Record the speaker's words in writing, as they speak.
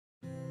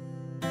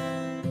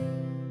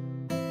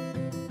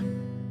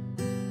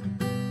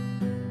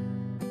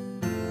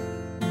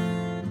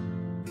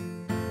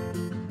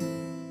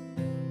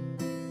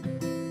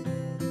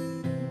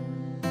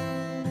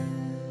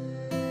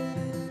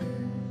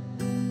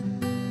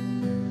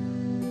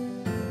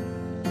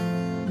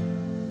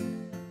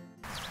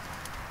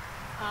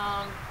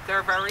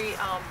They're very,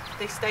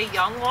 they stay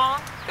young long,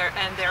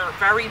 and they're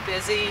very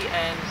busy,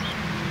 and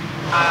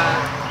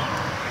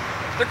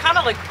they're kind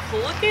of like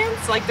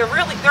hooligans. Like they're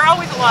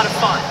always a lot of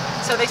fun.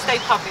 So they stay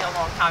puppy a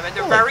long time, and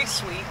they're very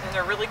sweet, and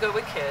they're really good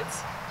with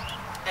kids,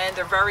 and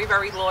they're very,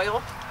 very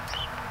loyal.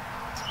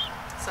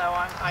 So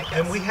I guess.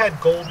 And we had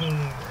Golden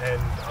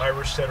and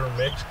Irish Setter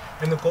mix,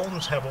 and the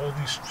Goldens have all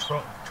these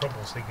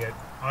troubles. They get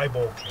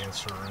eyeball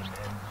cancer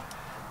and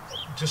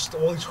just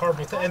all these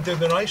horrible things. And they're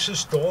the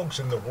nicest dogs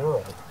in the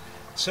world.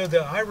 So the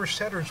Irish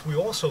Setters, we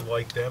also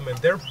like them, and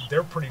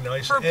they're pretty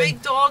nice. For a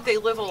big dog, they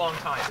live a long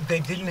time. They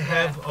didn't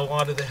have a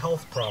lot of the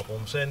health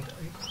problems, and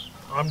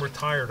I'm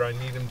retired. I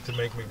need them to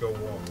make me go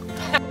walk.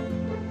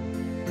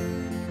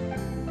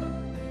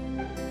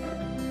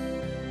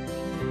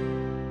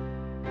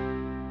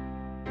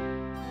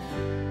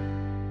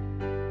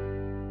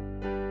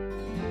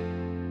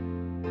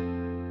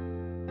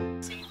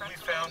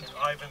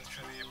 Ivan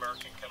through the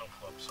American Kennel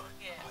Club site.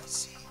 Yeah. I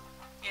see.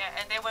 Yeah,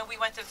 and then when we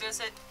went to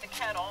visit the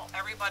kennel,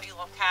 everybody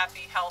looked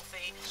happy,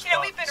 healthy.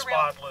 We've been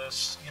around.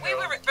 Spotless. We've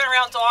been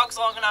around dogs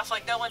long enough.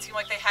 Like no one seemed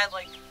like they had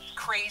like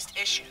crazed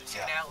issues.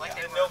 Like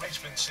and nobody's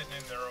been sitting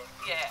in their own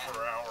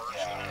for hours.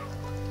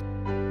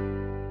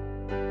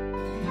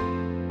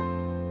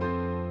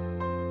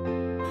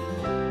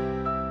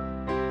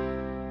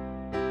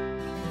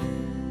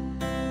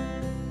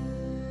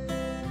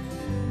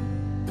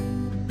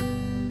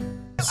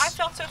 I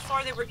felt so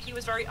far he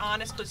was very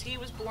honest, because he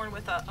was born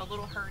with a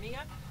little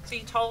hernia, so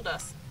he told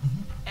us.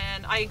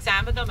 And I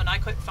examined him and I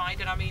couldn't find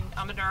it. I mean,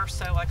 I'm a nurse,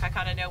 so like I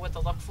kind of know what to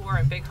look for,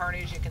 and big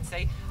hernias you can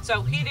see.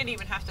 So he didn't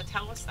even have to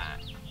tell us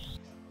that.